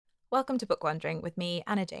Welcome to Book Wandering with me,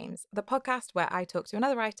 Anna James, the podcast where I talk to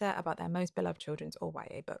another writer about their most beloved children's or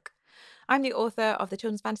YA book. I'm the author of the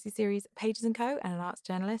children's fantasy series Pages & Co. and an arts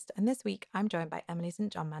journalist, and this week I'm joined by Emily St.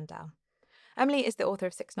 John Mandel. Emily is the author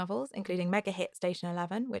of 6 novels, including mega hit Station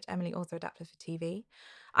 11, which Emily also adapted for TV.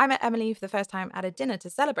 I met Emily for the first time at a dinner to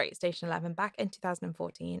celebrate Station 11 back in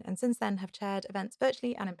 2014, and since then have chaired events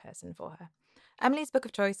virtually and in person for her. Emily's book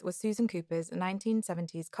of choice was Susan Cooper's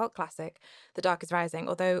 1970s cult classic, The Dark is Rising,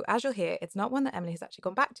 although, as you'll hear, it's not one that Emily has actually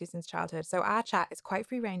gone back to since childhood, so our chat is quite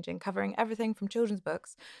free-ranging, covering everything from children's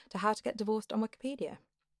books to how to get divorced on Wikipedia.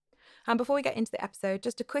 And before we get into the episode,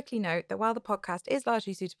 just to quickly note that while the podcast is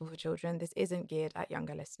largely suitable for children, this isn't geared at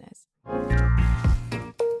younger listeners.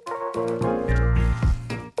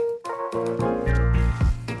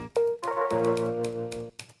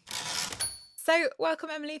 So, welcome,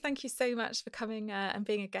 Emily. Thank you so much for coming and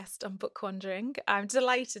being a guest on Book Wandering. I'm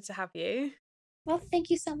delighted to have you. Well, thank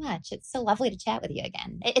you so much. It's so lovely to chat with you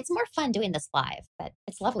again. It's more fun doing this live, but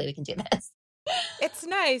it's lovely we can do this. It's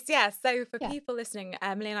nice, yeah. So for people listening,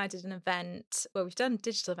 Emily and I did an event. Well, we've done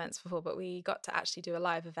digital events before, but we got to actually do a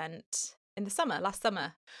live event in the summer, last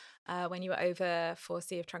summer, when you were over for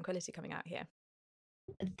Sea of Tranquility coming out here.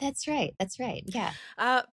 That's right. Yeah.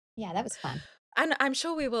 Yeah, that was fun. And I'm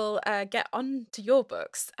sure we will get on to your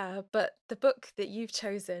books, but the book that you've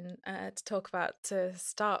chosen to talk about to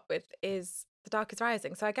start with is The Dark is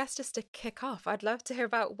Rising. So I guess just to kick off, I'd love to hear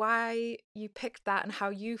about why you picked that and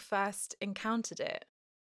how you first encountered it.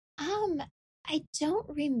 I don't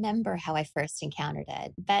remember how I first encountered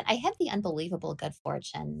it, but I had the unbelievable good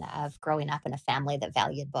fortune of growing up in a family that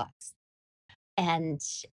valued books. And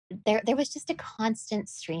there was just a constant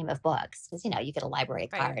stream of books because you get a library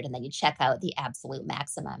card and then you check out the absolute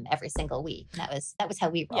maximum every single week. And that was how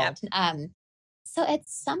we rolled. Yeah. So at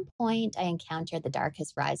some point I encountered the Dark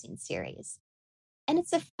is Rising series. And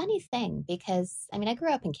it's a funny thing because I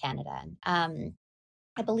grew up in Canada. I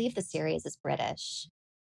believe the series is British.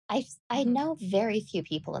 I know very few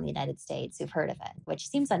people in the United States who've heard of it, which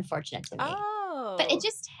seems unfortunate to me. Oh. But it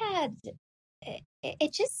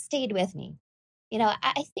just stayed with me.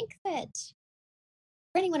 I think that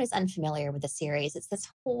for anyone who's unfamiliar with the series, it's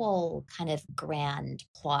this whole kind of grand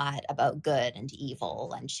plot about good and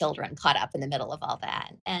evil and children caught up in the middle of all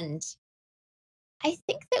that. And I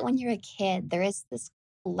think that when you're a kid, there is this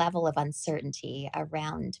level of uncertainty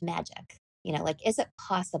around magic. Like, is it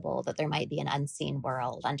possible that there might be an unseen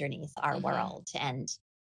world underneath our world? And,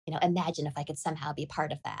 imagine if I could somehow be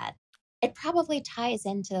part of that. It probably ties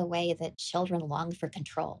into the way that children long for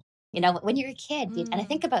control. When you're a kid, and I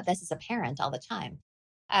think about this as a parent all the time.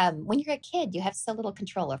 When you're a kid, you have so little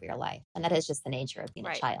control over your life. And that is just the nature of being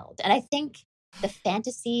a child. And I think the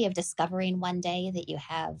fantasy of discovering one day that you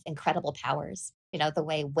have incredible powers, the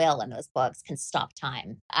way Will in those books can stop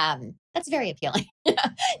time. That's very appealing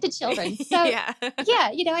to children. So yeah,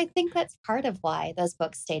 I think that's part of why those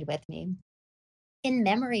books stayed with me. In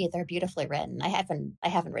memory, they're beautifully written. I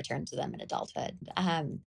haven't returned to them in adulthood.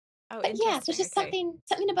 But yeah, there's just something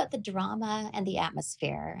about the drama and the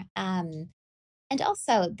atmosphere. And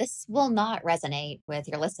also, this will not resonate with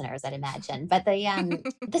your listeners, I'd imagine, but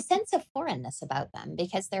the sense of foreignness about them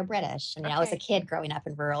because they're British. And I was a kid growing up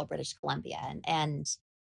in rural British Columbia, and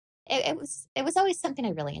it was always something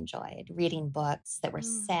I really enjoyed, reading books that were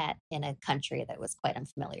set in a country that was quite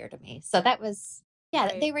unfamiliar to me. So that was,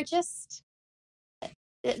 they were just,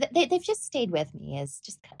 they've just stayed with me as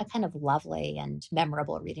just a kind of lovely and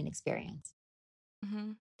memorable reading experience.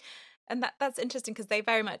 Mm-hmm. And that's interesting because it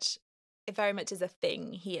very much is a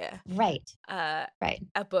thing here. Right. Right.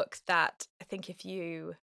 A book that I think if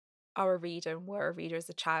you are a reader and were a reader as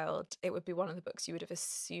a child, it would be one of the books you would have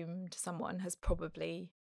assumed someone has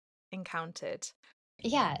probably encountered.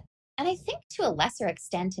 Yeah. And I think to a lesser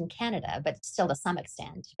extent in Canada, but still to some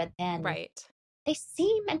extent. But then they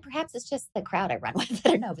seem, and perhaps it's just the crowd I run with, I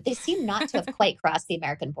don't know, but they seem not to have quite crossed the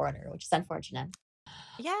American border, which is unfortunate.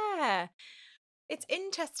 Yeah. It's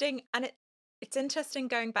interesting. And it's interesting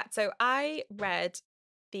going back. So I read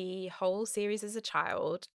the whole series as a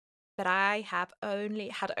child, but I had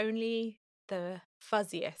only the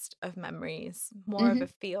fuzziest of memories, more of a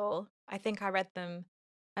feel. I think I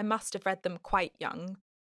must have read them quite young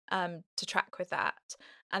to track with that.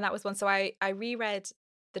 And that was one. So I reread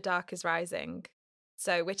The Dark is Rising,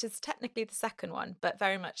 which is technically the second one, but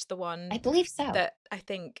very much the one I believe so. that I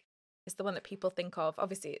think is the one that people think of.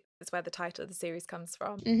 Obviously, it's where the title of the series comes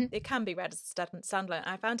from. It can be read as a standalone.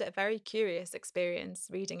 I found it a very curious experience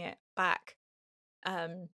reading it back,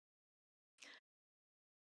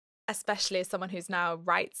 especially as someone who's now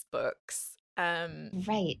writes books.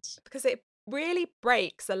 Right. Because it really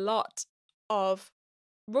breaks a lot of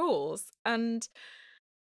rules. And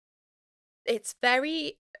it's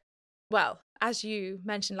very, well, as you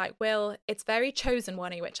mentioned, like Will, it's very chosen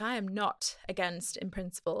one, which I am not against in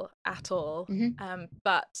principle at all. Hmm.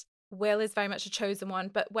 But Will is very much a chosen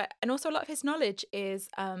one, and also a lot of his knowledge is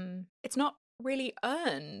it's not really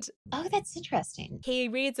earned. Oh, that's interesting. He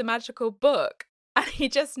reads a magical book and he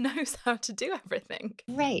just knows how to do everything.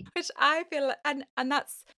 Right. Which I feel, and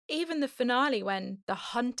that's even the finale when the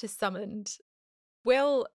hunt is summoned.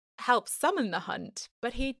 Will helps summon the hunt,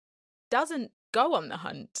 but he doesn't go on the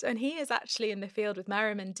hunt. And he is actually in the field with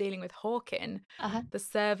Merriman dealing with Hawkin, Uh-huh. the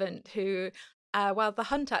servant who, well, the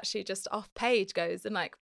hunt actually just off page goes and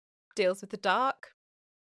like deals with the dark.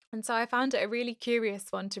 And so I found it a really curious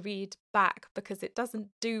one to read back because it doesn't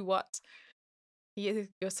do what you're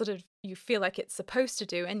sort of, you feel like it's supposed to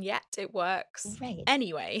do, and yet it works Right.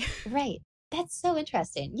 anyway. Right. That's so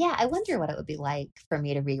interesting. Yeah, I wonder what it would be like for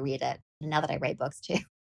me to reread it now that I write books too.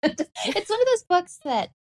 It's one of those books that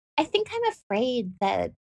I think I'm afraid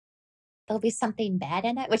that there'll be something bad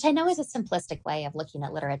in it, which I know is a simplistic way of looking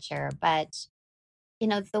at literature, but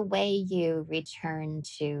the way you return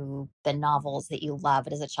to the novels that you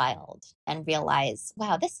loved as a child and realize,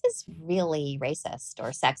 wow, this is really racist or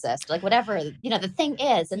sexist, like whatever, the thing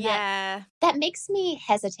is. And that Yeah, that makes me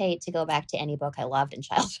hesitate to go back to any book I loved in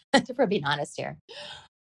childhood, if we're being honest here.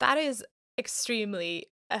 that is extremely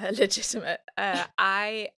legitimate.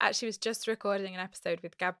 I actually was just recording an episode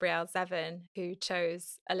with Gabrielle Zevin, who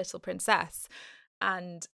chose A Little Princess,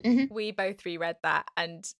 and Hmm. we both reread that,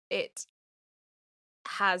 and it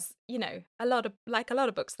has, a lot of, like a lot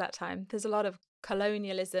of books that time, there's a lot of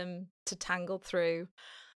colonialism to tangle through.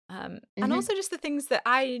 And Hmm. also just the things that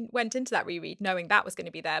I went into that reread knowing that was going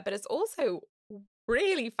to be there, but it's also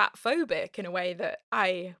really fat phobic in a way that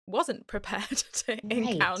I wasn't prepared to Right,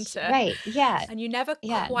 encounter. right. Yeah, And you never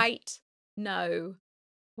yeah, quite know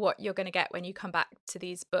what you're going to get when you come back to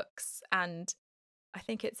these books. And I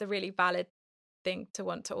think it's a really valid thing to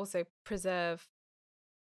want to also preserve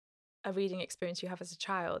a reading experience you have as a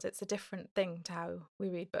child. It's a different thing to how we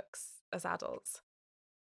read books as adults.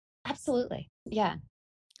 absolutely. Yeah.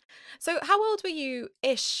 So, how old were you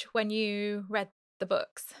ish when you read the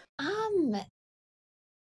books? Um,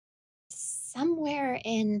 Somewhere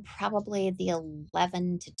in probably the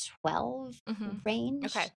 11 to 12 Hmm. range.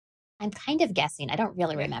 Okay. I'm kind of guessing. I don't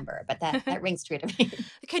really Yeah. remember, but that rings true to me.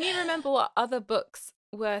 Can you remember what other books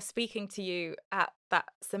were speaking to you at that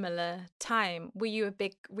similar time? Were you a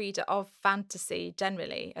big reader of fantasy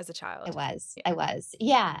generally as a I child? was. Yeah. I was.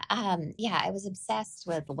 Yeah. Yeah, I was obsessed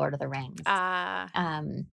with The Lord of the Rings. Ah.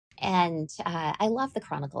 Um, and I love the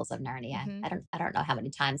Chronicles of Narnia. Hmm. I don't know how many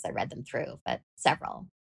times I read them through, but several.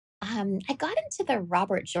 I got into the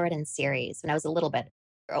Robert Jordan series when I was a little bit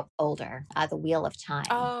older, The Wheel of Time.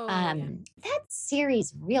 Oh, yeah, yeah. That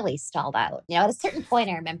series really stalled out. At a certain point,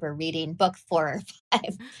 I remember reading book 4 or 5,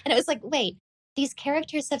 and it was like, wait, these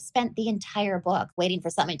characters have spent the entire book waiting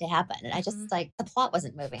for something to happen. And I Hmm. just like the plot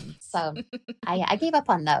wasn't moving. So I gave up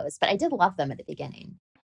on those, but I did love them at the beginning.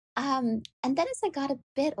 And then as I got a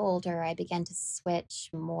bit older, I began to switch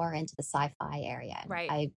more into the sci-fi area. Right.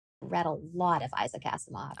 I read a lot of Isaac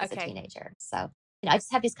Asimov as a Okay. teenager. So, I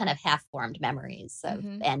just have these kind of half-formed memories of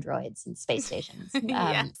Hmm. androids and space stations.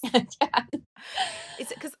 Yes. Yeah.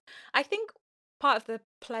 Is it because I think part of the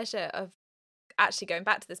pleasure of actually going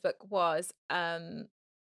back to this book was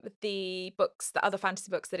the books, the other fantasy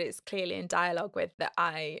books that it's clearly in dialogue with, that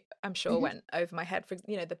I'm sure Mhm. went over my head. For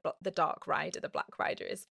the Dark Rider, the Black Rider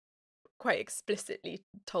is quite explicitly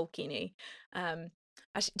Tolkien-y.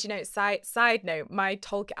 Actually, do you know? Side note,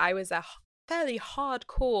 I was a fairly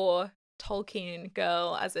hardcore Tolkien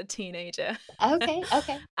girl as a teenager. Okay,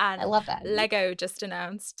 okay. I And love that. Lego just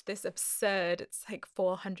announced this absurd, it's like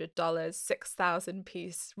 $400, 6,000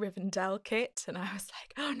 piece Rivendell kit. And I was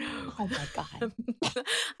like, oh no, Oh my God.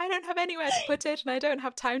 I don't have anywhere to put it and I don't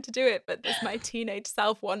have time to do it. But my teenage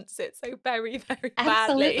self wants it so very, very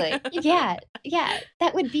badly. Absolutely. Yeah. Yeah.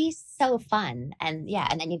 That would be so fun. And yeah,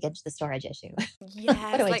 and then you get to the storage issue. What do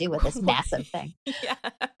Yes, I like do with this why? massive thing? Yeah,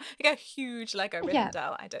 like a huge Lego Yeah.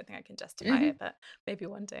 Rivendell. I don't think I can justify Hmm. it, but maybe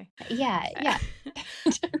one day. Yeah. Yeah.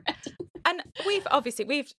 And we've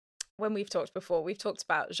when we've talked before, we've talked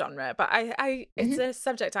about genre, but I it's Mhm. a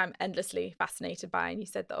subject I'm endlessly fascinated by. And you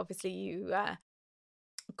said that obviously you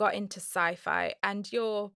got into sci-fi, and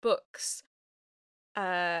your books,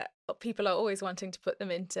 uh people are always wanting to put them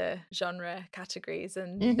into genre categories,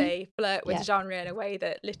 and Mhm. they flirt with Yeah. genre in a way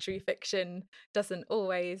that literary fiction doesn't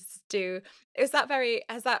always do. Was that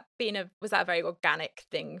a very organic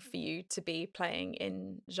thing for you to be playing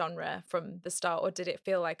in genre from the start, or did it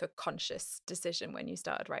feel like a conscious decision when you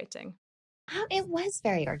started writing? It was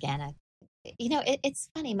very organic. It's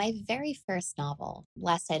funny. My very first novel,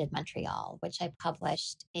 Last Sight of Montreal, which I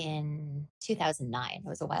published in 2009, it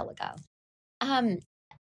was a while ago. Um,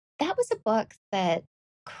 that was a book that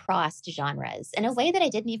crossed genres in a way that I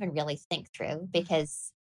didn't even really think through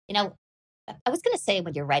because, you know, I was going to say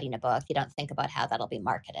when you're writing a book, you don't think about how that'll be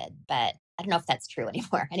marketed, but I don't know if that's true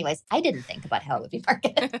anymore. Anyways, I didn't think about how it would be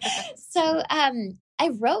marketed. So I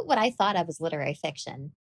wrote what I thought of as literary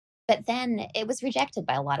fiction, but then it was rejected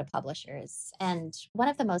by a lot of publishers. And one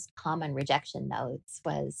of the most common rejection notes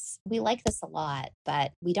was, we like this a lot,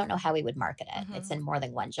 but we don't know how we would market it. It's Mhm. in more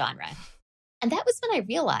than one genre. And that was when I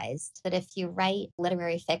realized that if you write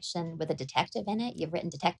literary fiction with a detective in it, you've written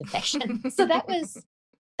detective fiction. So that was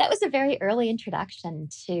a very early introduction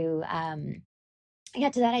to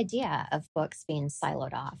to that idea of books being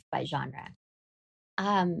siloed off by genre.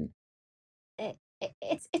 Um,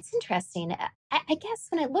 it's interesting. I guess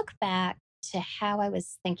when I look back to how I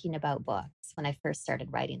was thinking about books when I first started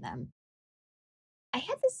writing them, I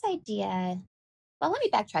had this idea. Well, let me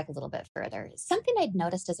backtrack a little bit further. Something I'd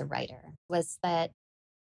noticed as a writer was that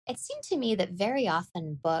it seemed to me that very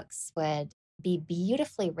often books would be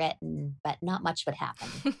beautifully written, but not much would happen.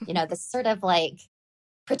 This sort of like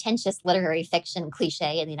pretentious literary fiction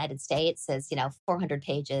cliche in the United States is, 400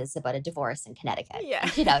 pages about a divorce in Connecticut. Yeah.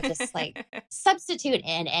 And, just like substitute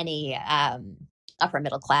in any upper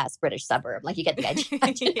middle class British suburb. Like you get the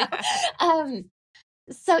idea. Yeah.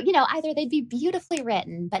 So, either they'd be beautifully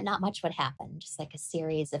written, but not much would happen, just like a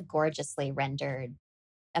series of gorgeously rendered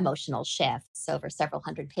emotional shifts over several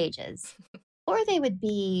hundred pages. Or they would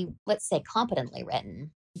be, let's say, competently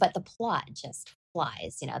written, but the plot just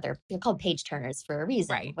flies. They're called page turners for a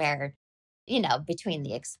reason, Right. where, between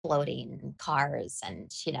the exploding cars and,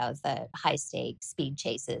 the high stakes speed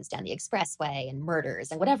chases down the expressway and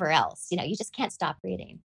murders and whatever else, you just can't stop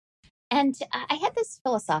reading. And I had this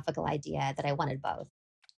philosophical idea that I wanted both.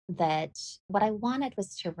 That what I wanted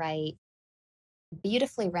was to write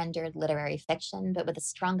beautifully rendered literary fiction, but with the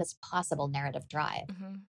strongest possible narrative drive.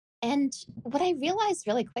 Mhm. And what I realized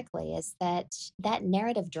really quickly is that that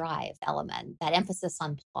narrative drive element, that emphasis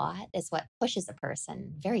on plot, is what pushes a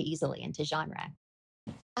person very easily into genre.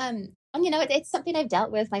 And it's something I've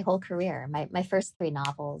dealt with my whole career. My first three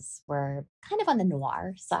novels were kind of on the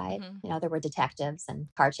noir side. Mhm. There were detectives and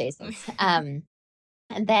car chases. And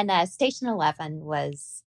then Station 11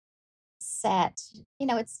 was set.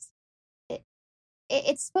 It,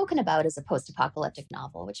 it's spoken about as a post-apocalyptic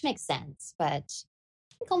novel, which makes sense, but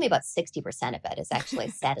I think only about 60% of it is actually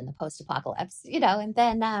set in the post-apocalypse, and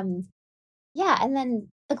then and then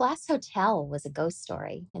The Glass Hotel was a ghost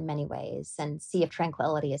story in many ways, and Sea of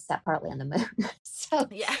Tranquility is set partly on the moon. So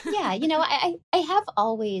Yeah. yeah, I have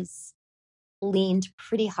always leaned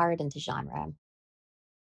pretty hard into genre.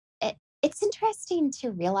 It's interesting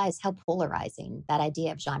to realize how polarizing that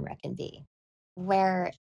idea of genre can be,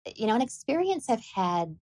 where an experience I've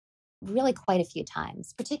had really quite a few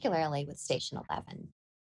times, particularly with Station 11,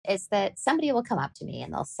 is that somebody will come up to me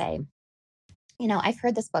and they'll say, I've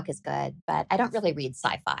heard this book is good, but I don't really read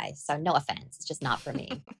sci fi. So no offense, it's just not for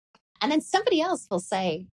me. And then somebody else will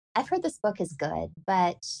say, I've heard this book is good,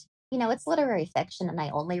 but it's literary fiction and I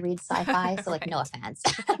only read sci fi. So, like, no Right. offense.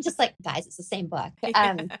 I'm just like, guys, it's the same book.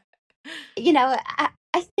 Yeah.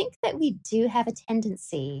 I think that we do have a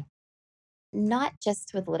tendency, not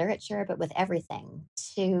just with literature, but with everything,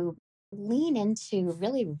 to lean into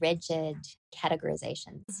really rigid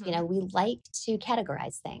categorizations. Mhm. We like to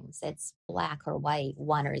categorize things. It's black or white,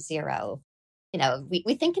 one or zero.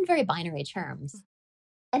 We think in very binary terms.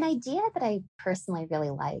 An idea that I personally really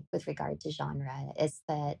like with regard to genre is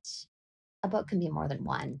that a book can be more than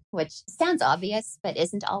one, which sounds obvious, but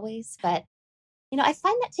isn't always. But, I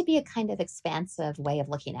find that to be a kind of expansive way of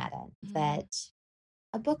looking at it, Mhm. that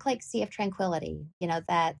a book like Sea of Tranquility,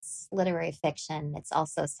 that's literary fiction. It's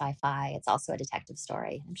also sci fi. It's also a detective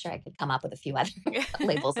story. I'm sure I could come up with a few other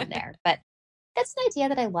labels in there, but that's an idea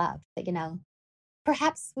that I love that,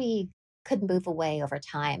 perhaps we could move away over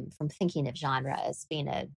time from thinking of genre as being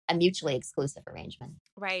a mutually exclusive arrangement.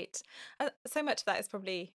 Right. So much of that is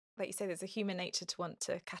probably, like you say, there's a human nature to want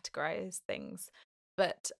to categorize things.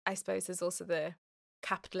 But I suppose there's also the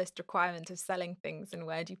capitalist requirement of selling things and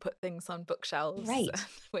where do you put things on bookshelves, Right.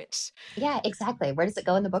 which, Yeah, exactly. Where does it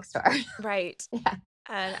go in the bookstore? right. Yeah.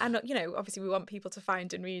 And obviously we want people to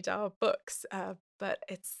find and read our books, but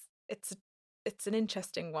it's an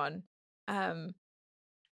interesting one. Um,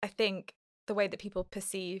 I think the way that people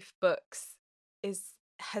perceive books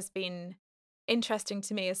has been interesting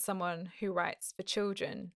to me as someone who writes for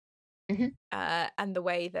children, Hmm. and the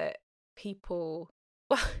way that people,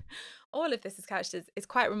 well, all of this is couched as, it's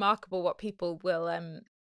quite remarkable what people will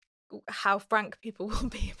how frank people will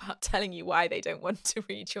be about telling you why they don't want to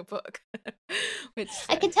read your book. Which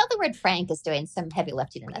I can tell the word frank is doing some heavy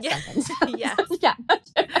lifting in that yeah. sentence. Yes. Yeah.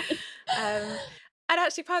 And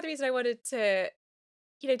actually part of the reason I wanted to,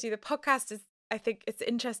 do the podcast is I think it's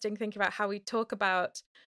interesting thinking about how we talk about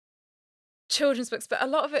children's books, but a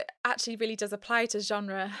lot of it actually really does apply to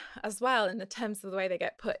genre as well, in the terms of the way they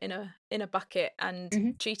get put in a bucket and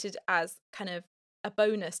Mhm. treated as kind of a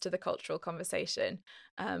bonus to the cultural conversation,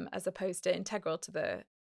 as opposed to integral to the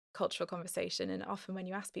cultural conversation. And often when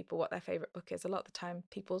you ask people what their favorite book is, a lot of the time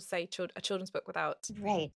people say a children's book without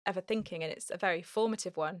Right. ever thinking, and it's a very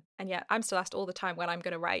formative one. And yet I'm still asked all the time when I'm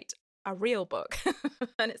going to write a real book.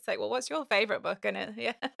 And it's like, well, what's your favorite book? And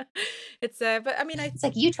it's but I mean, It's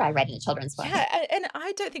like you try writing a children's book. and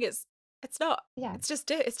I don't think it's not. Yeah. It's just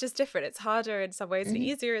different. It's harder in some ways and Mhm.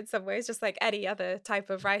 easier in some ways, just like any other type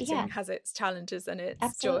of writing Yeah, has its challenges and its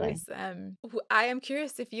absolutely. joys. I am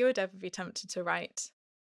curious if you would ever be tempted to write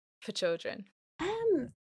for children.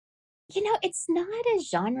 Um, it's not a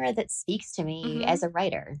genre that speaks to me Mm-hmm. as a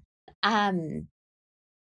writer. Um,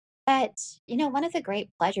 but one of the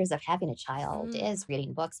great pleasures of having a child Mm. is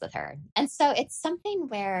reading books with her. And so it's something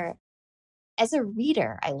where as a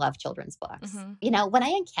reader, I love children's books. Mm-hmm. When I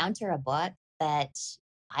encounter a book that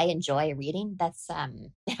I enjoy reading, that's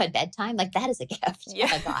at bedtime, like that is a gift. Oh Yeah.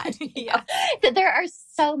 my God. Yeah. That there are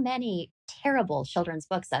so many terrible children's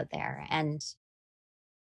books out there. And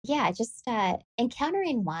yeah, just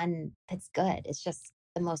encountering one that's good is just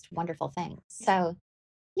the most wonderful thing. So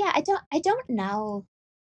yeah, I don't know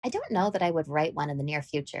that I would write one in the near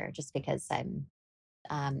future just because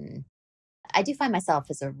um I do find myself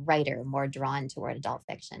as a writer more drawn toward adult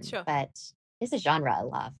fiction, Sure. but it's a genre I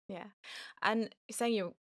love. Yeah. And saying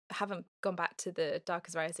you haven't gone back to the Dark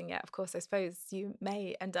as Rising yet, of course, I suppose you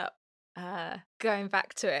may end up going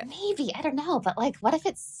back to it. Maybe, I don't know, but like what if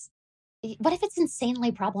it's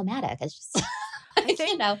insanely problematic? It's just I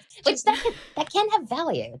think which that can have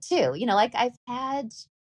value too. Like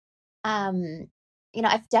um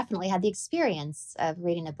I've definitely had the experience of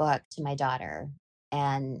reading a book to my daughter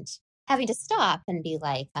and having to stop and be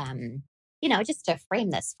like, just to frame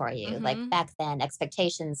this for you, like mm-hmm. back then,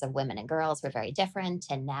 expectations of women and girls were very different.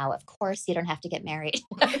 And now, of course, you don't have to get married.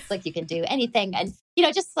 It's like you can do anything. And,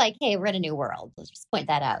 just like, hey, we're in a new world. Let's just point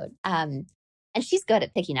that out. And she's good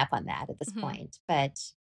at picking up on that at this Mm-hmm. point. But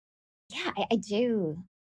yeah, I do.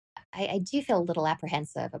 I do feel a little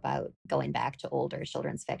apprehensive about going back to older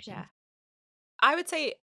children's Yeah. fiction. I would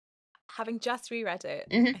say, having just reread it,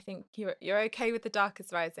 Hmm. I think you're okay with The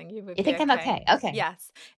Darkest Rising. You would You be think I'm okay. okay? Okay.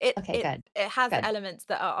 Yes. It Okay, it good. it has Good. elements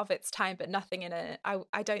that are of its time, but nothing in a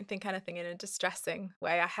I don't think anything in a distressing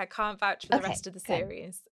way. Can't vouch for the Okay, rest of the good.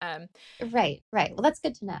 series. Right, right. Well, that's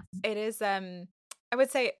good to know. It is I would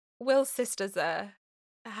say Will's sisters are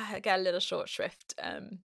get a little short shrift,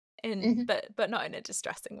 in Mhm. but not in a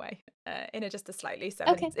distressing way. In a just a Okay, slightly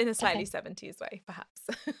okay. 70s way, perhaps.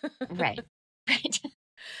 Right. Right.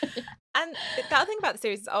 And the other thing about the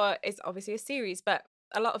series is obviously a series, but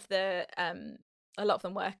a lot of a lot of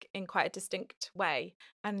them work in quite a distinct way.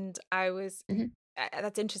 And I was Mhm.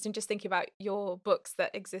 that's interesting, just thinking about your books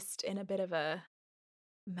that exist in a bit of a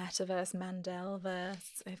metaverse,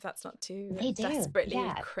 Mandelverse, if that's not too They do, desperately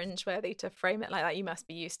yeah. cringeworthy to frame it like that. You must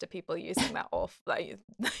be used to people using that off, like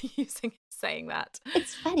saying that.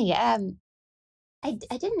 It's funny,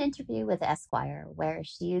 I did an interview with Esquire where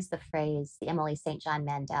she used the phrase, "the Emily St. John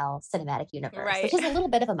Mandel cinematic universe," which Right. is a little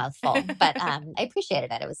bit of a mouthful, but, I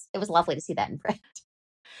appreciated it. It was lovely to see that in print.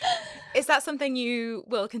 Is that something you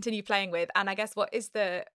will continue playing with? And I guess why is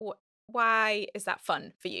that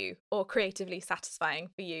fun for you or creatively satisfying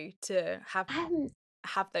for you to Um,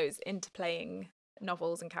 have those interplaying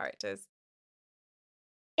novels and characters?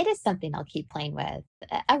 it is something I'll keep playing with.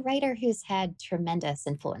 A writer who's had tremendous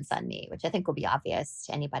influence on me, which I think will be obvious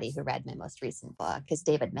to anybody who read my most recent book, is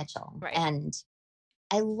David Mitchell, Right. and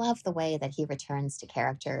I love the way that he returns to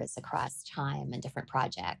characters across time and different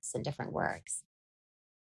projects and different works.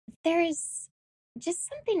 There's just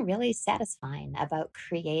something really satisfying about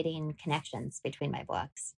creating connections between my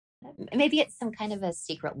books. Maybe it's some kind of a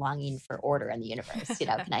secret longing for order in the universe.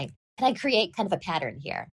 Can I create kind of a pattern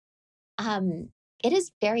here? Um, it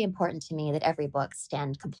is very important to me that every book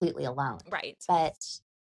stand completely alone, Right. but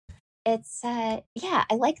yeah,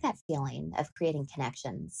 I like that feeling of creating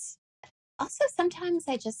connections. Also, sometimes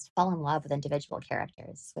I just fall in love with individual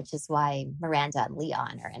characters, which is why Miranda and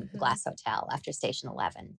Leon are in the Hmm. Glass Hotel after Station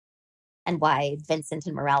 11, and why Vincent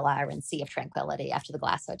and Morella are in Sea of Tranquility after the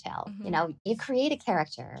Glass Hotel. Hmm. You create a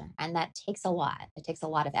character, and that takes a lot. It takes a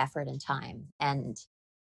lot of effort and time. And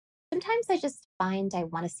Sometimes I just find I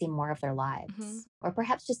want to see more of their Hmm. lives, or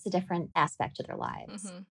perhaps just a different aspect to their lives.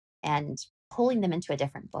 Hmm. And pulling them into a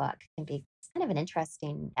different book can be kind of an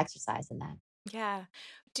interesting exercise in that. Yeah.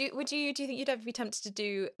 Do you think you'd ever be tempted to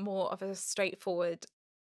do more of a straightforward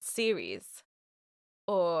series,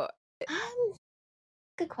 or Um,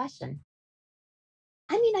 Good question.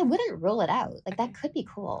 I mean, I wouldn't rule it out. Like that okay? could be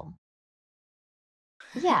cool.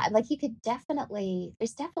 Yeah, like you could definitely,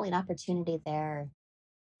 there's definitely an opportunity there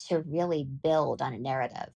to really build on a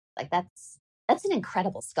narrative. Like that's an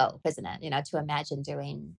incredible scope, isn't it? To imagine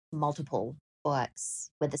doing multiple books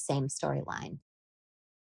with the same storyline.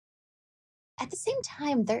 At the same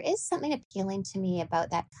time, there is something appealing to me about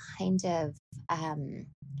kind of um,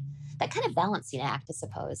 that kind of balancing act, I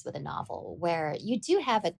suppose, with a novel where you do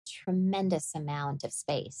have a tremendous amount of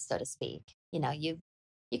space, so to speak.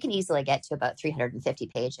 You can easily get to about 350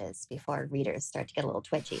 pages before readers start to get a little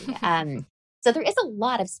twitchy. So there is a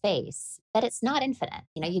lot of space, but it's not infinite.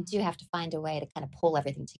 You do have to find a way to kind of pull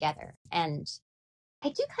everything together, and I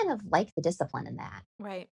do kind of like the discipline in that.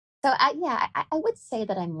 Right. So, yeah, I would say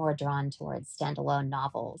that I'm more drawn towards standalone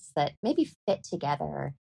novels that maybe fit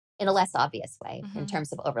together in a less obvious way in Hmm.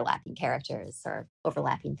 terms of overlapping characters or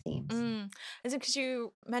overlapping themes. Mm. And so, because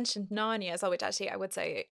you mentioned Narnia as well, which actually I would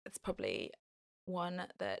say it's probably one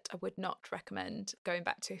that I would not recommend going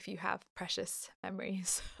back to if you have precious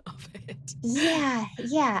memories of it. Yeah,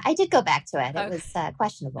 yeah, I did go back to it. It Okay. was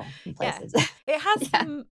questionable in Yeah. places. It has Yeah,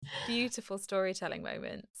 some beautiful storytelling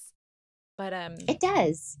moments, but it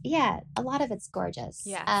does. Yeah, a lot of it's gorgeous.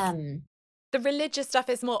 yes. The religious stuff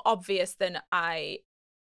is more obvious than I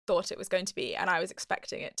thought it was going to be, and I was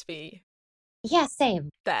expecting it to be Yeah, same.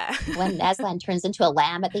 there. When Aslan turns into a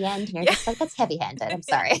lamb at the end, and you're Yeah. just like, that's heavy handed. I'm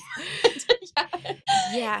sorry. Yeah.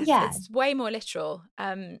 Yes, Yeah. it's way more literal.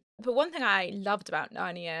 But one thing I loved about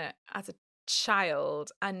Narnia as a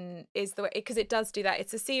child and is the way, because it does do that.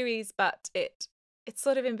 It's a series, but it's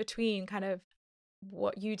sort of in between kind of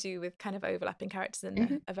what you do with kind of overlapping characters in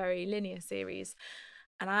Hmm. a very linear series.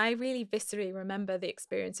 And I really viscerally remember the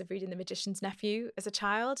experience of reading The Magician's Nephew as a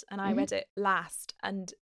child, and I Hmm. read it last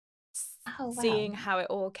and Oh, wow. seeing how it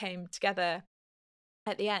all came together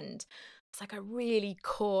at the end. It's like a really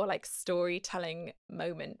core like storytelling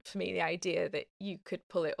moment for me, the idea that you could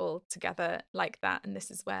pull it all together like that, and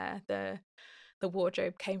this is where the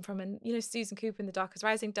wardrobe came from. And Susan Cooper in The Darkest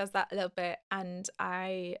Rising does that a little bit, and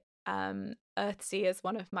I Earthsea is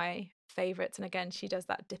one of my favorites, and again she does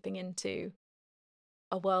that dipping into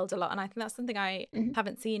a world a lot, and I think that's something I Mhm.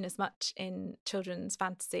 haven't seen as much in children's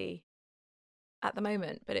fantasy at the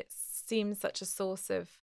moment, but it seems such a source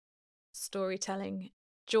of storytelling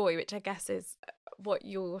joy, which I guess is what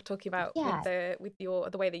you're talking about with Yeah,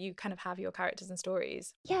 the way that you kind of have your characters and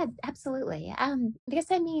stories. yeah, absolutely.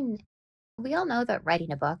 Because I mean, we all know that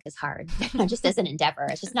writing a book is hard. Just as an endeavor,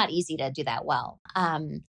 it's just not easy to do that well.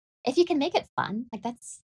 If you can make it fun, like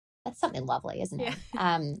that's something lovely, isn't Yeah.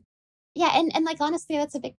 it? Yeah, and like honestly,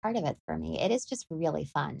 that's a big part of it for me. It is just really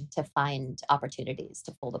fun to find opportunities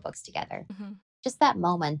to pull the books together. Hmm. Just that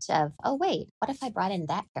moment of, oh, wait, what if I brought in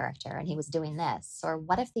that character and he was doing this? Or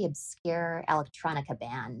what if the obscure electronica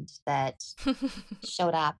band that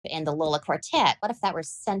showed up in the Lola Quartet, what if that were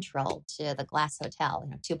central to the Glass Hotel,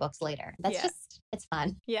 2 books later? Yeah. It's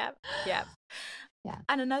fun. Yeah. Yeah. Yeah.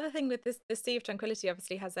 And another thing with this, the Sea of Tranquility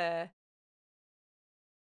obviously has an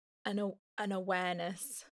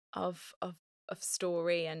awareness of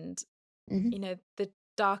story, and Hmm. The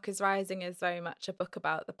Dark is Rising is very much a book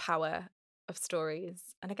about the power of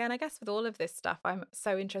stories. And again, I guess with all of this stuff, I'm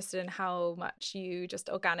so interested in how much you just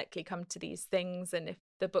organically come to these things, and if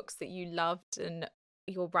the books that you loved and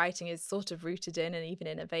your writing is sort of rooted in, and even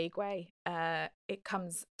in a vague way, it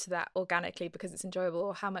comes to that organically because it's enjoyable.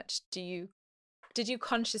 Or how much did you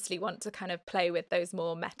consciously want to kind of play with those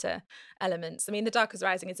more meta elements? I mean, The Dark is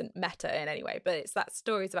Rising isn't meta in any way, but it's that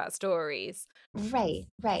stories about stories. Right,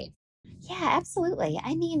 right. Yeah, absolutely.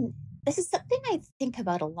 I mean, this is something I think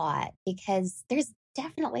about a lot because there's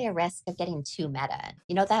definitely a risk of getting too meta.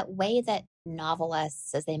 That way that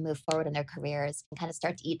novelists, as they move forward in their careers, can kind of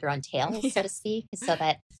start to eat their own tails, so to Yes. speak, so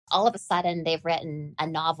that all of a sudden they've written a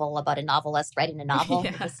novel about a novelist writing a novel.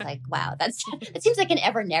 You're Yeah. just like, wow, it seems like an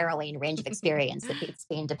ever narrowing range of experience that's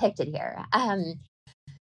being depicted here. And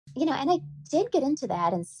I did get into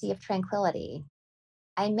that in Sea of Tranquility.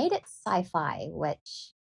 I made it sci-fi,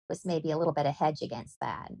 which was maybe a little bit a hedge against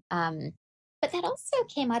that. But that also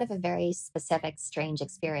came out of a very specific, strange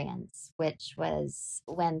experience, which was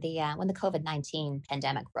when the COVID-19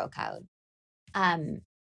 pandemic broke out, um,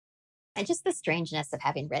 and just the strangeness of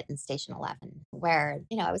having written Station 11, where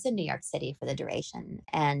I was in New York City for the duration,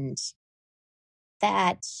 and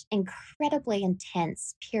that incredibly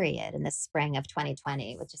intense period in the spring of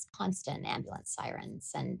 2020 with just constant ambulance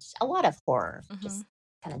sirens and a lot of horror, Hmm. just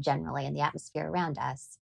kind of generally in the atmosphere around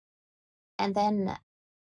us. And then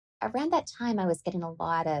around that time, I was getting a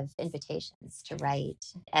lot of invitations to write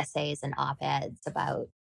essays and op-eds about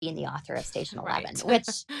being the author of Station 11, Right. which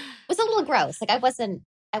was a little gross. Like I wasn't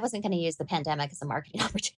going to use the pandemic as a marketing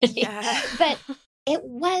opportunity, Yeah. but it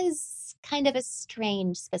was kind of a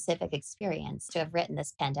strange, specific experience to have written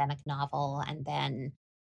this pandemic novel um,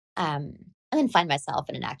 and then find myself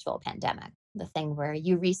in an actual pandemic. The thing where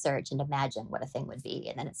you research and imagine what a thing would be,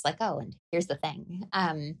 and then it's like, oh, and here's the thing.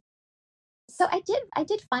 So I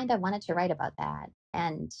did find I wanted to write about that.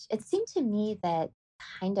 And it seemed to me that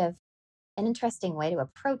kind of an interesting way to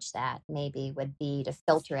approach that maybe would be to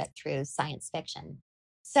filter it through science fiction.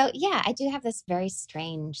 So yeah, I do have this very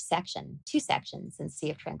strange section, two sections in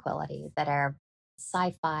Sea of Tranquility that are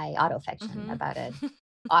sci-fi autofiction Hmm. about a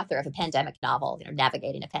author of a pandemic novel,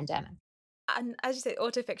 navigating a pandemic. And as you say,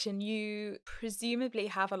 autofiction, you presumably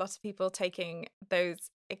have a lot of people taking those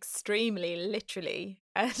extremely literally.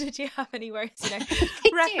 Did you have any words, I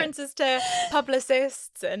do. references to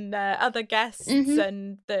publicists and other guests Hmm.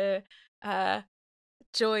 and the uh,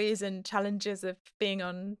 joys and challenges of being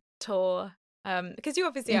on tour? Because you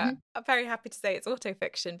obviously are Hmm. very happy to say it's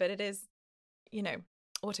autofiction, but it is, you know,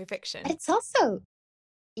 But autofiction. it's also,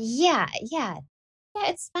 yeah, yeah. Yeah,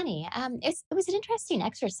 it's funny. It was an interesting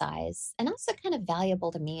exercise and also kind of valuable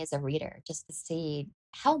to me as a reader, just to see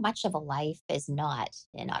how much of a life is not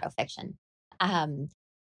in autofiction. Um,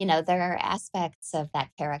 there are aspects of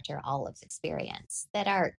that character Olive's experience that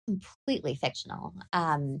are completely fictional.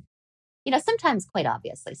 Sometimes quite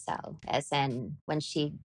obviously so, as in when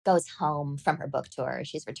she goes home from her book tour,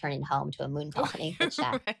 she's returning home to a moon colony, which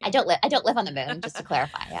I Right. don't live on the moon, just to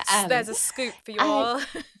clarify. There's a scoop for you Uh, all.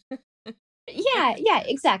 yeah,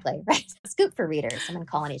 exactly. Right. Scoop for readers. I'm in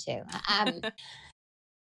Colony too.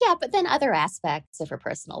 Yeah, but then other aspects of her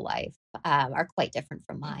personal life are quite different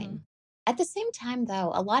from Hmm. mine. At the same time,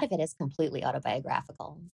 though, a lot of it is completely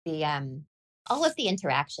autobiographical. All of the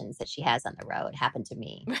interactions that she has on the road happen to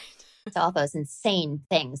me. Right. So all those insane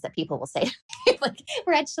things that people will say to me, like,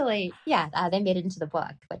 were actually, yeah, they made it into the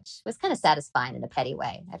book, which was kind of satisfying in a petty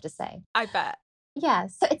way, I have to say. I bet. Yeah,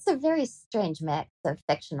 so it's a very strange mix of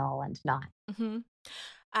fictional and not. Hmm.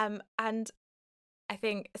 And I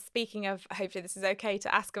think speaking of, hopefully this is okay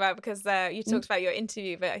to ask about because you Mm. talked about your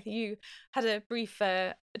interview, but I think you had a brief,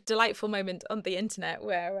 delightful moment on the internet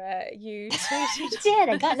where you I tweeted, did.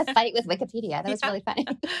 I got in a fight with Wikipedia. That was yeah, really funny.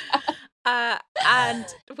 and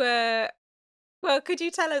were well. Could you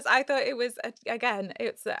tell us? I thought it was again.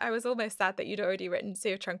 It's I was almost sad that you'd already written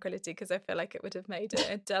Sea of Tranquility because I feel like it would have made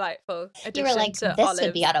a delightful You were addition like, to this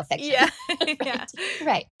would be Olive's. autofiction. Yeah, yeah. Right.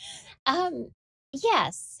 Right. Um, yeah.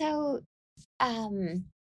 So, um,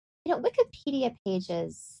 Wikipedia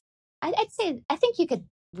pages, I'd say, I think you could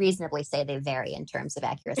reasonably say they vary in terms of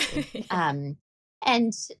accuracy. Yeah,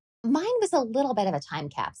 And mine was a little bit of a time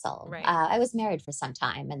capsule. right. I was married for some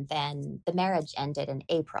time, and then the marriage ended in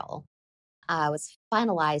April.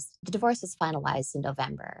 The divorce was finalized in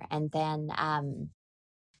November. And then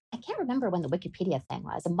I can't remember when the Wikipedia thing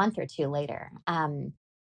was, a month or two later.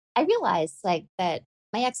 I realized like that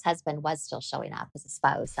my ex-husband was still showing up as a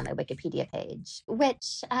spouse on my Wikipedia page,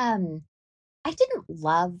 which I didn't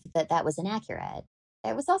love that that was inaccurate.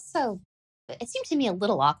 It was also, it seemed to me a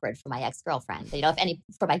little awkward for my ex-girlfriend,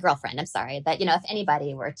 for my girlfriend, I'm sorry, that, if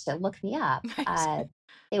anybody were to look me up, Right.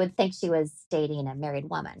 they would think she was dating a married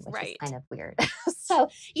woman, which is Right. kind of weird. So,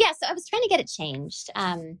 yeah, so I was trying to get it changed.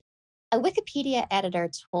 A Wikipedia editor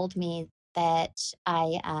told me that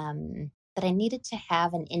I needed to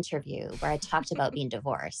have an interview where I talked about being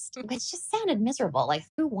divorced, which just sounded miserable. Like,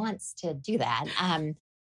 who wants to do that?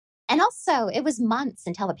 And also, it was months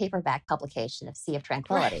until the paperback publication of Sea of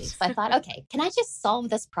Tranquility. Right. So I thought, okay, can I just solve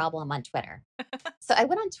this problem on Twitter? So I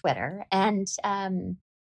went on Twitter and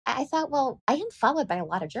I thought, well, I am followed by a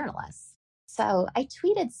lot of journalists. So I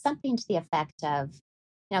tweeted something to the effect of,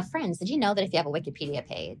 friends, did you know that if you have a Wikipedia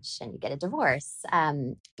page and you get a divorce,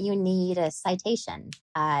 you need a citation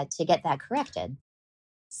to get that corrected?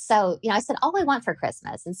 So, I said, all I want for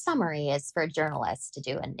Christmas in summary is for a journalist to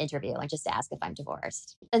do an interview and just ask if I'm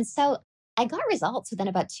divorced. And so I got results within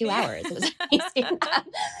about 2 hours. It was amazing.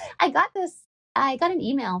 I got this, I got an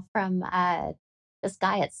email from this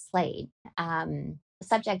guy at Slate. The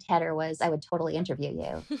subject header was, I would totally interview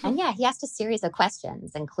you. And yeah, he asked a series of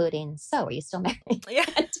questions, including, so are you still married? Yeah.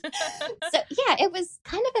 So yeah, it was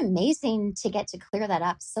kind of amazing to get to clear that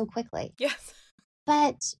up so quickly. Yes.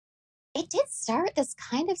 But it did start this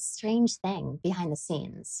kind of strange thing behind the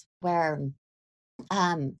scenes where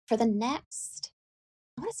For the next,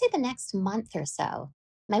 I want to say the next month or so,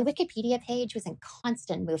 my Wikipedia page was in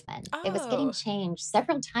constant movement. It was getting Oh, changed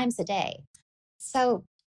several times a day. So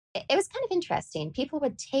it was kind of interesting. People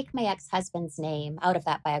would take my ex husband's name out of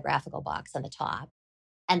that biographical box on the top.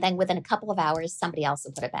 And then within a couple of hours, somebody else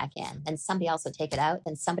would put it back in. Then somebody else would take it out.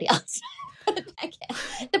 Then somebody else put it back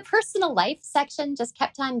in. The personal life section just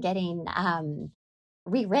kept on getting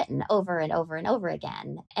rewritten over and over and over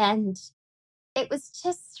again. And it was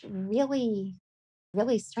just really,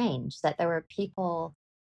 really strange that there were people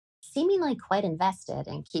seemingly quite invested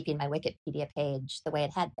in keeping my Wikipedia page the way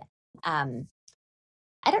it had been.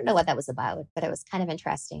 I don't know what that was about, but it was kind of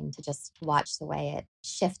interesting to just watch the way it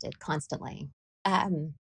shifted constantly.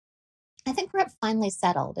 Um, I think where it finally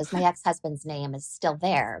settled is my ex-husband's name is still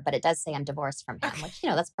there, but it does say I'm divorced from him, okay. which,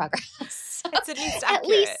 that's progress. So It's at least at accurate.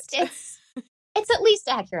 least it's at least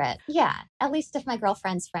accurate. Yeah. At least if my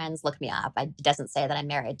girlfriend's friends look me up, it doesn't say that I'm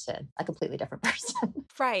married to a completely different person.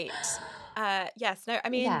 Right. Yes. No, I Yeah.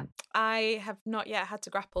 mean, I have not yet had to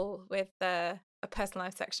grapple with a personal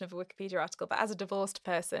life section of a Wikipedia article, but as a divorced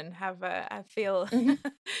person, I feel Hmm.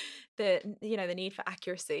 the need for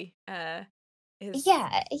accuracy is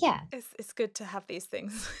Yeah. Yeah. it's good to have these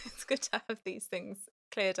things. It's good to have these things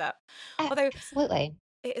cleared up. Although Absolutely.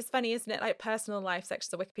 it is funny, isn't it? Like personal life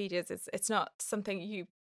sections of Wikipedia's it's not something you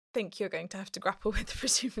think you're going to have to grapple with,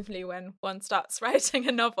 presumably, when one starts writing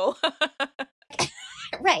a novel.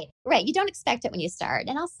 Right. Right. You don't expect it when you start.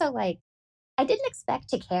 And also, like, I didn't expect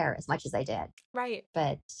to care as much as I did, Right.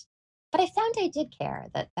 but I found I did care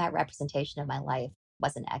that that representation of my life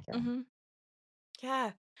wasn't accurate. Hmm.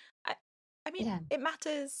 Yeah. I, I mean, Yeah. it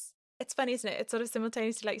matters. It's funny, isn't it? It's sort of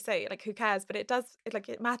simultaneously, like you say, like who cares? But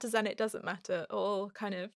it matters and it doesn't matter, all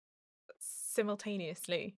kind of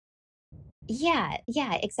simultaneously. Yeah.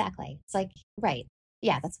 Yeah. Exactly. It's like, right.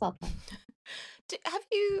 Yeah. That's well put. Have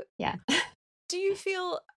you? Yeah. Do you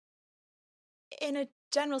feel, in a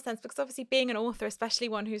general sense, because obviously being an author, especially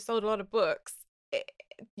one who's sold a lot of books,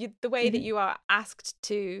 the way that Hmm. you are asked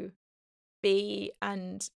to be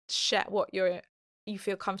and share what you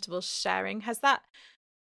feel comfortable sharing, is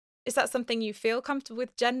that something you feel comfortable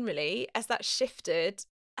with generally? Has that shifted?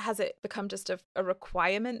 Has it become just a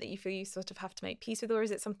requirement that you feel you sort of have to make peace with, or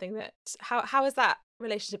is it something that how has that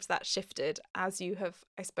relationship to that shifted as you have,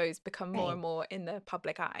 I suppose, become more Right. and more in the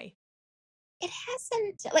public eye? It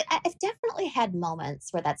hasn't, like, I've definitely had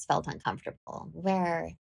moments where that's felt uncomfortable,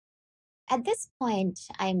 where at this point,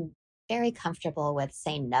 I'm very comfortable with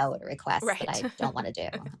saying no to requests that Right. I don't want to do.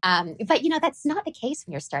 But, that's not the case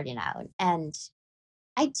when you're starting out. And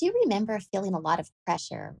I do remember feeling a lot of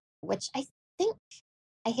pressure, which I think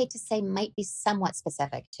I hate to say might be somewhat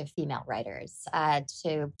specific to female writers,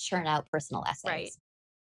 to churn out personal Right. essays.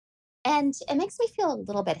 And it makes me feel a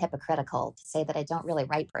little bit hypocritical to say that I don't really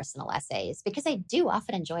write personal essays because I do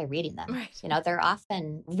often enjoy reading them. Right. They're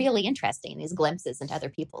often really interesting, these glimpses into other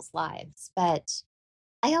people's lives. But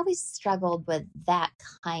I always struggled with that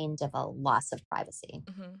kind of a loss of privacy.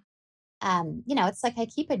 Hmm. It's like I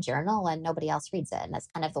keep a journal and nobody else reads it. And that's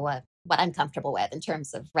kind of what I'm comfortable with in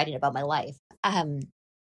terms of writing about my life.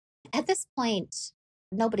 At this point,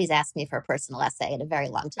 nobody's asked me for a personal essay in a very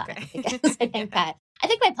long time Okay. because I think Yeah. that I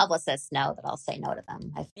think my publicists know that I'll say no to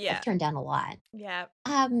them. I've Yeah. turned down a lot. Yeah.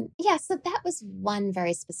 Yeah, so that was one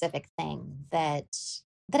very specific thing that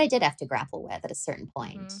I did have to grapple with at a certain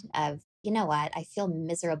point Hmm. of, you know what, I feel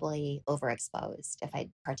miserably overexposed if I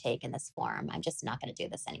partake in this form. I'm just not going to do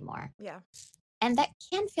this anymore. Yeah. And that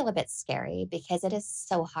can feel a bit scary because it is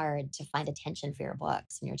so hard to find attention for your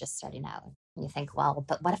books when you're just starting out. And you think, well,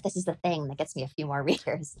 but what if this is the thing that gets me a few more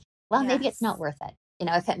readers? Well, maybe it's not Yes. worth it,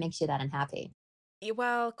 if it makes you that unhappy.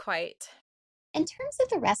 Well, quite. In terms of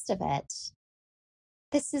the rest of it,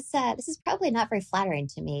 this is probably not very flattering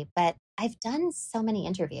to me, but I've done so many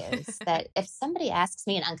interviews that if somebody asks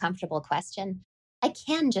me an uncomfortable question, I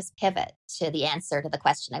can just pivot to the answer to the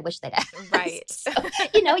question I wish they'd Right. asked. So,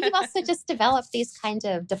 you also just develop these kind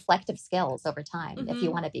of deflective skills over time if you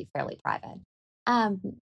Hmm. want to be fairly private.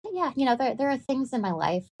 Um, yeah, there are things in my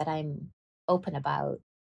life that I'm open about,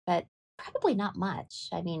 but probably not much.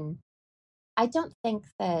 I mean, I don't think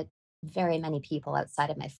that very many people outside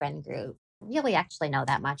of my friend group really actually know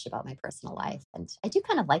that much about my personal life. And I do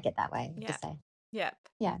kind of like it that way, I have to Yeah. say. Yep.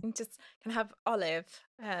 Yeah. And just can have Olive,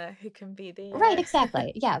 who can be the Right,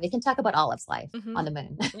 exactly. Yeah, we can talk about Olive's life hmm on the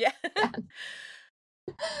moon. yeah. Yeah.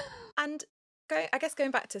 And I guess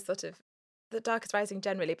going back to sort of the Darkest Rising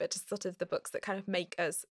generally, but just sort of the books that kind of make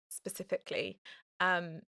us specifically.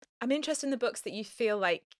 Um, I'm interested in the books that you feel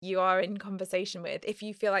like you are in conversation with. If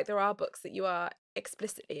you feel like there are books that you are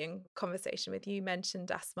explicitly in conversation with, you mentioned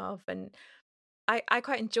Asimov, and I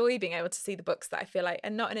quite enjoy being able to see the books that I feel like,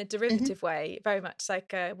 and not in a Mhm. derivative way, very much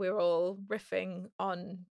like we're all riffing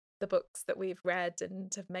on the books that we've read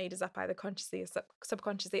and have made us up either consciously or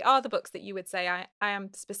subconsciously, are the books that you would say I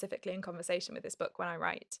am specifically in conversation with this book when I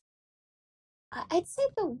write. I'd say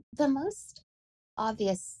the most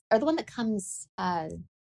obvious, or the one that comes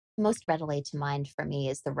most readily to mind for me,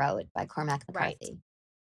 is The Road by Cormac Right. McCarthy,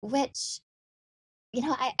 which,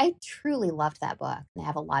 I truly loved that book and I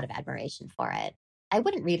have a lot of admiration for it. I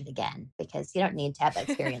wouldn't read it again because you don't need to have that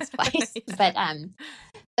experience twice. Yeah.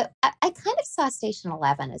 But I kind of saw Station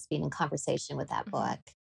 11 as being in conversation with that Hmm. book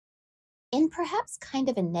in perhaps kind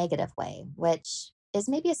of a negative way, which is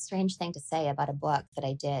maybe a strange thing to say about a book that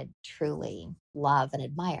I did truly love and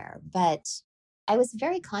admire. But I was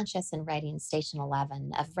very conscious in writing Station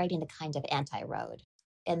 11 of writing a kind of anti road,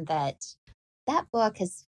 in that that book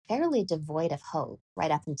is fairly devoid of hope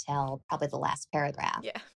right up until probably the last paragraph,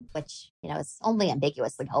 Yeah. which, is only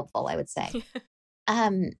ambiguously hopeful, I would say.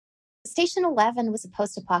 Um, Station 11 was a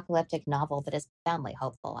post apocalyptic novel that is profoundly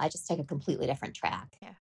hopeful. I just take a completely different track.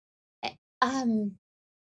 Yeah. Eh, Um,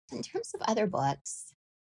 in terms of other books,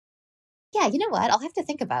 yeah, you know what? I'll have to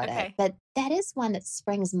think about it. Okay. But that is one that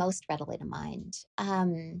springs most readily to mind.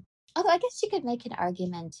 Although I guess you could make an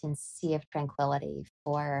argument in Sea of Tranquility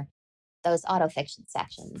for those autofiction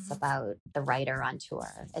sections Hmm. about the writer on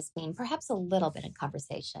tour as being perhaps a little bit in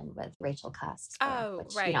conversation with Rachel Cusk's work, Oh,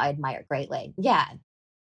 which, right. I admire greatly. Yeah,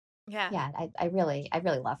 Yeah. yeah, I really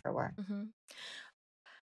love her work. Hmm.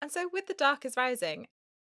 And so with The Dark is Rising,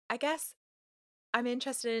 I guess I'm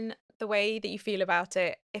interested in the way that you feel about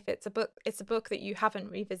it. If it's a book that you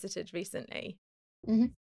haven't revisited recently, Hmm.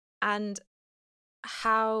 and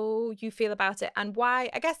how you feel about it, and why,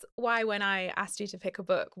 I guess, why when I asked you to pick a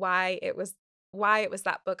book, why it was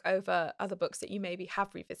that book over other books that you maybe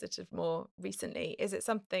have revisited more recently. Is it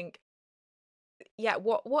something, yeah,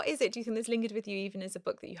 what is it, do you think, that's lingered with you even as a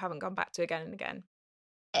book that you haven't gone back to again and again?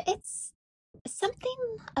 It's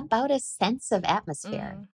something about a sense of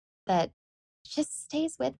atmosphere Mm, that just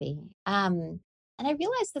stays with me. And I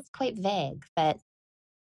realize that's quite vague, but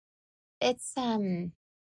it's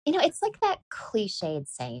it's like that cliched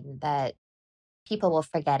saying that people will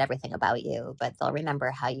forget everything about you, but they'll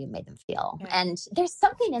remember how you made them feel. yeah. And there's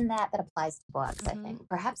something in that that applies to books, I Hmm. think,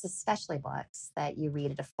 perhaps especially books that you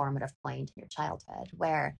read at a formative point in your childhood,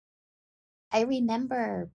 where I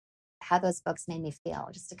remember how those books made me feel,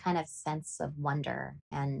 just a kind of sense of wonder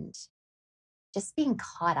and just being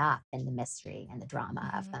caught up in the mystery and the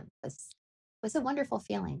drama of Hmm. them was a wonderful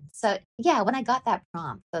feeling. So yeah, when I got that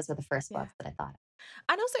prompt, those were the first Yeah. books that I thought,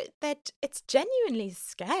 And also that it's genuinely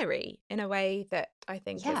scary in a way that I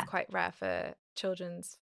think is yeah. quite rare for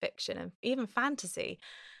children's fiction and even fantasy.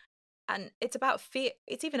 And it's about fear.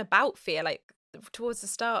 It's even about fear, like towards the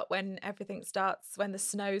start when everything starts, when the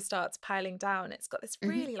snow starts piling down, it's got this Hmm.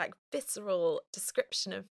 really like visceral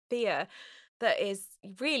description of fear that is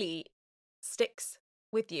really sticks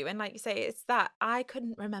with you. And like you say, it's that I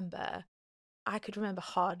could remember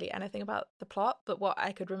hardly anything about the plot, but what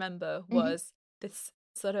I could remember Hmm. was this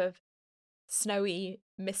sort of snowy,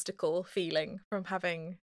 mystical feeling from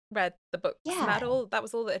having read the books. And Yeah. that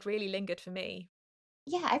was all that had really lingered for me.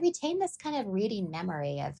 Yeah, I retain this kind of reading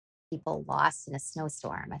memory of people lost in a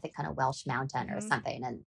snowstorm, I think on a Welsh mountain or Hmm. something.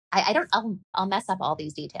 And I don't, I'll mess up all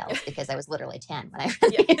these details because I was literally 10 when I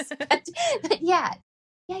read Yeah. these. But yeah,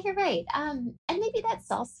 yeah, you're right. And maybe that's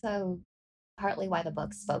also partly why the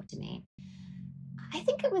book spoke to me. I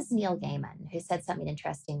think it was Neil Gaiman who said something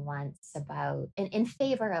interesting once about in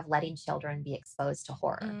favor of letting children be exposed to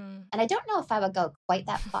horror. Mm. And I don't know if I would go quite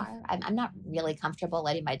that far. I'm not really comfortable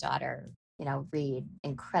letting my daughter, read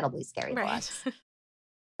incredibly scary Right. books,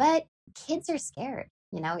 but kids are scared.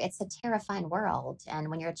 It's a terrifying world. And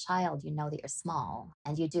when you're a child, you know that you're small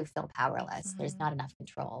and you do feel powerless. There's Hmm. not enough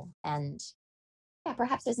control. And yeah,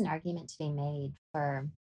 perhaps there's an argument to be made for,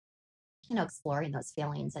 exploring those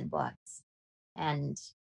feelings in books. And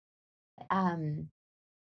um,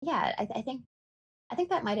 yeah, I think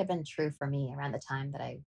that might have been true for me around the time that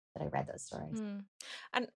I read those stories. Mm.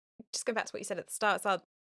 And just going back to what you said at the start, so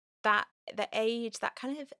that the age, that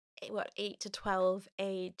kind of what 8 to 12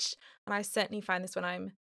 age, and I certainly find this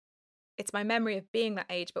when it's my memory of being that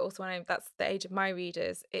age, but also when that's the age of my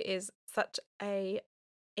readers. It is such a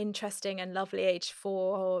interesting and lovely age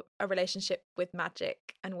for a relationship with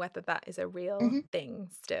magic and whether that is a real Hmm. thing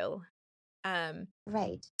still. Um,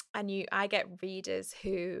 Right. and I get readers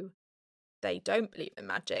who they don't believe in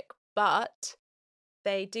magic, but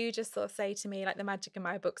they do just sort of say to me, like, the magic in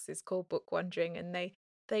my books is called book wandering, and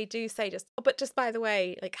they do say but just by the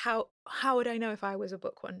way, like how would I know if I was a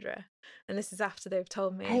book wanderer? And this is after they've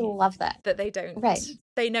told I me love that. that they don't. Right.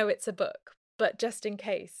 They know it's a book, but just in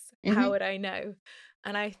case, how Hmm. would I know?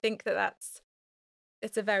 And I think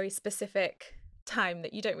it's a very specific time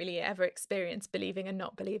that you don't really ever experience believing and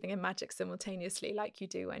not believing in magic simultaneously, like you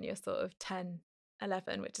do when you're sort of 10,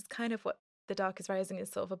 11, which is kind of what The Darkest Rising is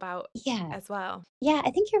sort of about Yeah. as well. Yeah, I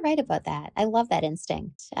think you're right about that. I love that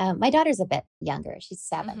instinct. My daughter's a bit younger. She's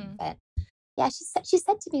 7, Mm-hmm. but yeah, she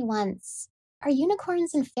said to me once, "Are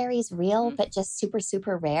unicorns and fairies real, Mm. but just super,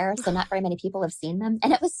 super rare? So not very many people have seen them?"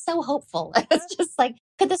 And it was so hopeful. It was just like,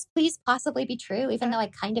 could this please possibly be true? Even though I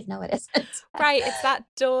kind of know it isn't. Right, it's that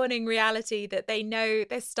dawning reality that they know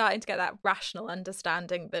they're starting to get that rational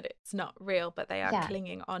understanding that it's not real, but they are Yeah,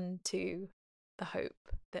 clinging on to the hope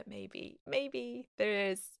that maybe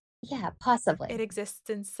there is, yeah, it possibly. exists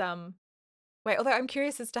in some way. Although I'm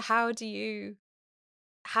curious as to how do you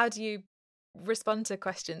respond to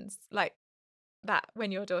questions like that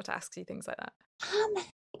when your daughter asks you things like that? Um,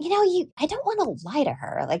 I don't want to lie to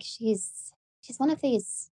her. Like she's one of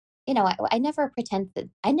these. I never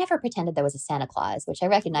pretended there was a Santa Claus, which I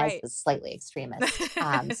recognize Right. was slightly extremist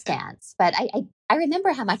stance. But I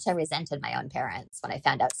remember how much I resented my own parents when I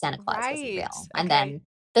found out Santa Claus wasn't Right. real, and Okay. then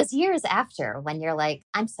those years after, when you're like,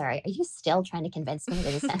 "I'm sorry, are you still trying to convince me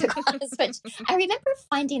there's a Santa Claus?" Which I remember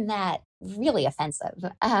finding that really offensive.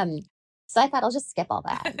 So I thought I'll just skip all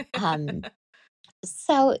that.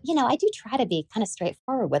 So, I do try to be kind of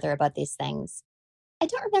straightforward with her about these things. I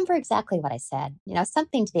don't remember exactly what I said,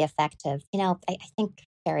 something to the effect of, I think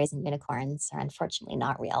fairies and unicorns are unfortunately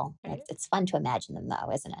not real. Right. It's fun to imagine them,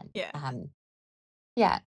 though, isn't it? Yeah.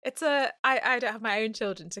 Yeah. It's I don't have my own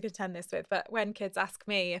children to contend this with, but when kids ask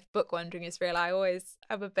me if book wandering is real, I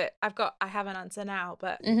have an answer now,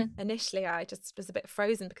 but Hmm. initially I just was a bit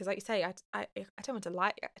frozen because, like you say, I don't want to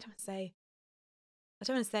lie, I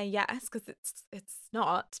don't want to say yes because it's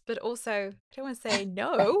not, but also I don't want to say Right.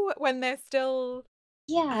 no when they're still,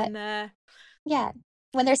 Yeah. and Yeah.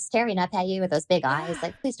 When they're staring up at you with those big yeah. eyes,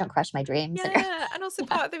 like, please don't crush my dreams. And Yeah, and also yeah.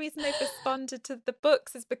 part of the reason they've responded to the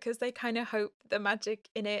books is because they kind of hope the magic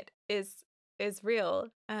in it is real,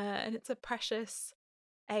 and it's a precious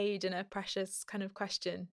aid and a precious kind of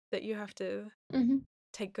question that you have to Hmm.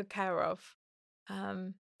 take good care of.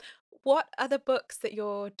 Um, what other books that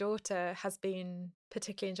your daughter has been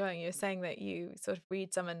particularly enjoying? You were saying that you sort of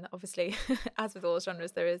read some, and obviously, as with all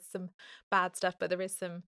genres, there is some bad stuff, but there is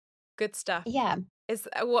some good stuff. Yeah. Is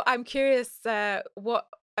what I'm curious. What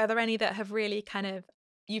are there any that have really kind of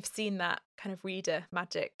you've seen that kind of reader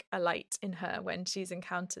magic alight in her when she's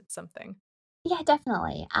encountered something? Yeah,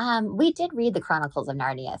 definitely. We did read the Chronicles of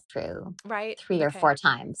Narnia through Right. 3 or Okay. 4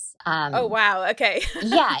 times. Oh wow. Okay.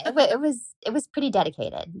 Yeah, it was pretty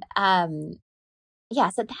dedicated. Yeah,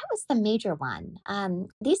 so that was the major one.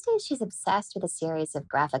 These days, she's obsessed with a series of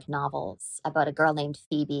graphic novels about a girl named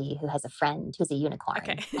Phoebe who has a friend who's a Okay.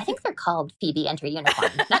 unicorn. I think they're called Phoebe and her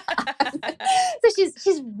Unicorn. So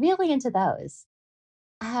she's really into those.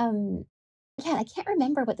 Um, yeah, I can't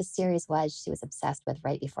remember what the series was she was obsessed with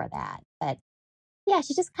right before that, but yeah,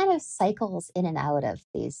 she just kind of cycles in and out of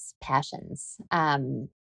these passions.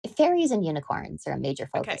 Fairies and unicorns are a major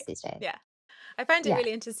focus Okay. these days. Yeah. I find it Yeah,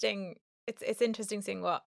 really interesting. It's interesting seeing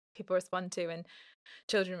what people respond to and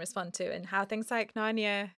children respond to, and how things like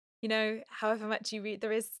Narnia, however much you read,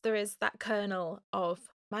 there is that kernel of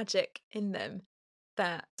magic in them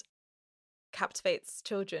that captivates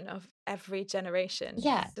children of every generation,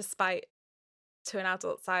 yeah. despite to an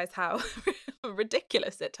adult size how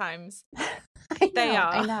ridiculous at times I they know,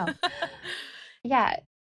 I are. know. Yeah,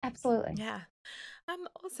 absolutely. Yeah.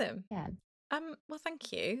 Awesome. Yeah, Well,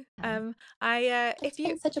 thank you. um, I it's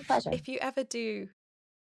been such a pleasure. if you ever do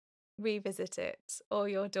revisit it, or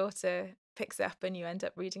your daughter picks it up and you end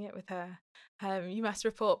up reading it with her, you must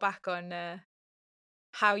report back on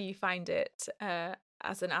how you find it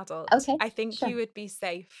as an adult. Okay, I think sure. you would be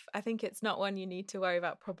safe. I think it's not one you need to worry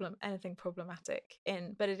about anything problematic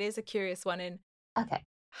in, but it is a curious one in Okay,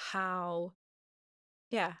 how,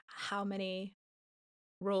 yeah, how many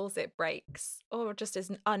rules it breaks, or just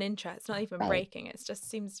is uninterested. It's not even right, breaking, it just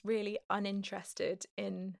seems really uninterested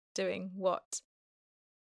in doing what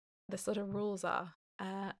the sort of rules are,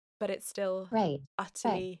 but it's still right, right.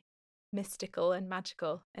 utterly mystical and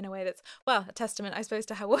magical in a way that's, well, a testament, I suppose,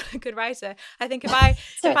 to how what a good writer. I think if So I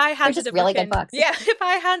they're handed just a really book good in, books. yeah, if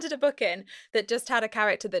I handed a book in that just had a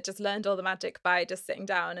character that just learned all the magic by just sitting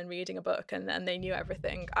down and reading a book, and then they knew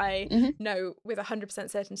everything, I Hmm. know with 100%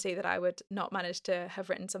 certainty that I would not manage to have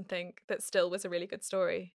written something that still was a really good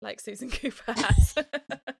story like Susan Cooper has.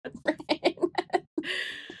 Right.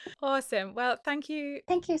 Awesome. Well, thank you.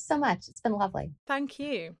 Thank you so much. It's been lovely. Thank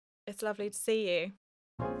you. It's lovely to see you.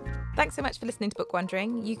 Thanks so much for listening to Book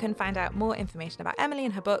Wandering. You can find out more information about Emily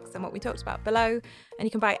and her books and what we talked about below, and you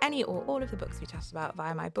can buy any or all of the books we chatted about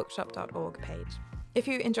via my bookshop.org page. If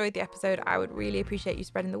you enjoyed the episode, I would really appreciate you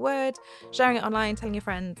spreading the word, sharing it online, telling your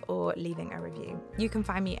friends, or leaving a review. You can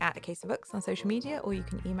find me at A Case of Books on social media, or you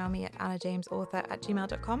can email me at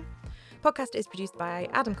annajamesauthor@gmail.com. Podcast is produced by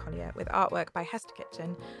Adam Collier with artwork by Hester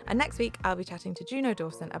Kitchen, and next week I'll be chatting to Juno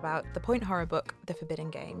Dawson about the point horror book The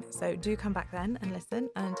Forbidden Game. So do come back then and listen,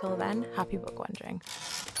 and until then, happy book wandering.